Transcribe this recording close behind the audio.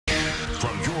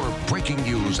from your breaking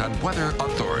news and weather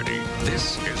authority.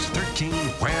 This is 13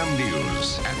 Wham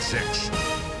News at 6.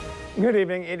 Good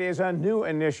evening. It is a new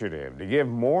initiative to give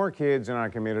more kids in our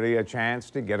community a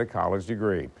chance to get a college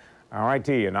degree. RIT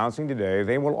announcing today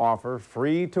they will offer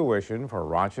free tuition for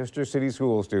Rochester City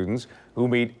School students who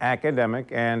meet academic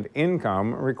and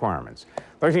income requirements.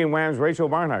 13 Wham's Rachel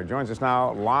Barnhart joins us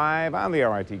now live on the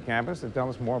RIT campus to tell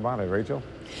us more about it. Rachel?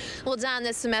 Well, Don,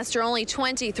 this semester only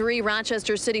 23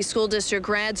 Rochester City School District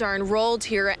grads are enrolled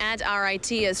here at RIT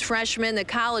as freshmen. The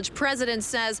college president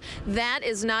says that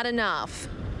is not enough.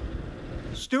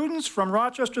 Students from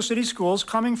Rochester City Schools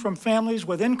coming from families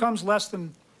with incomes less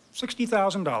than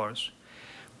 $60,000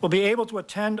 will be able to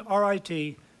attend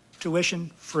RIT tuition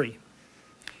free.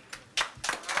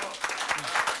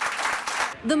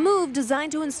 The move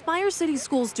designed to inspire city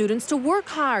school students to work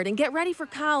hard and get ready for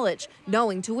college,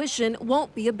 knowing tuition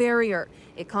won't be a barrier.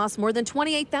 It costs more than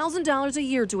 $28,000 a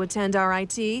year to attend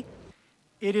RIT. It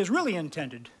is really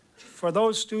intended for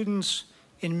those students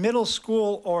in middle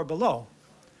school or below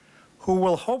who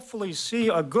will hopefully see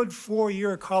a good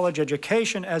 4-year college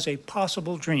education as a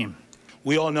possible dream.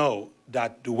 We all know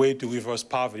that the way to reverse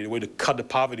poverty, the way to cut the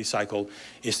poverty cycle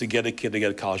is to get a kid to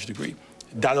get a college degree.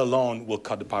 That alone will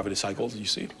cut the poverty cycle, you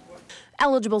see.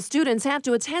 Eligible students have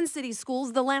to attend city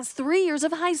schools the last 3 years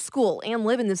of high school and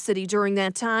live in the city during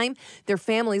that time. Their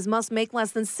families must make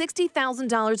less than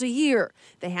 $60,000 a year.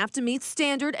 They have to meet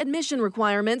standard admission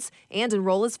requirements and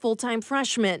enroll as full-time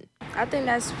freshmen. I think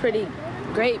that's pretty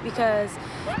great because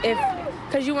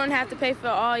you won't have to pay for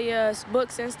all your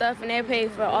books and stuff, and they pay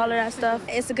for all of that stuff.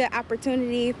 It's a good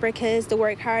opportunity for kids to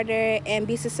work harder and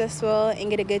be successful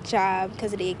and get a good job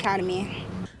because of the economy.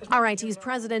 RIT's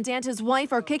president and his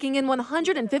wife are kicking in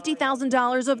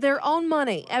 $150,000 of their own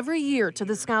money every year to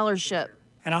the scholarship.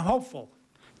 And I'm hopeful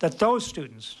that those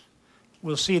students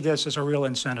will see this as a real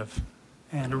incentive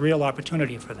and a real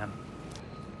opportunity for them.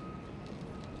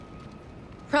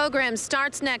 Program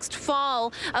starts next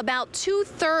fall. About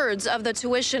 2/3 of the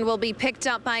tuition will be picked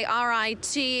up by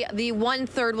RIT. The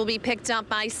 1/3 will be picked up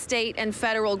by state and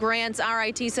federal grants.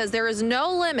 RIT says there is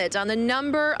no limit on the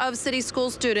number of city school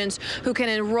students who can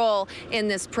enroll in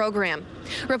this program.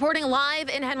 Reporting live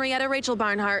in Henrietta, Rachel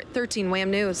Barnhart, 13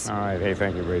 Wham News. All right. Hey,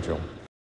 thank you, Rachel.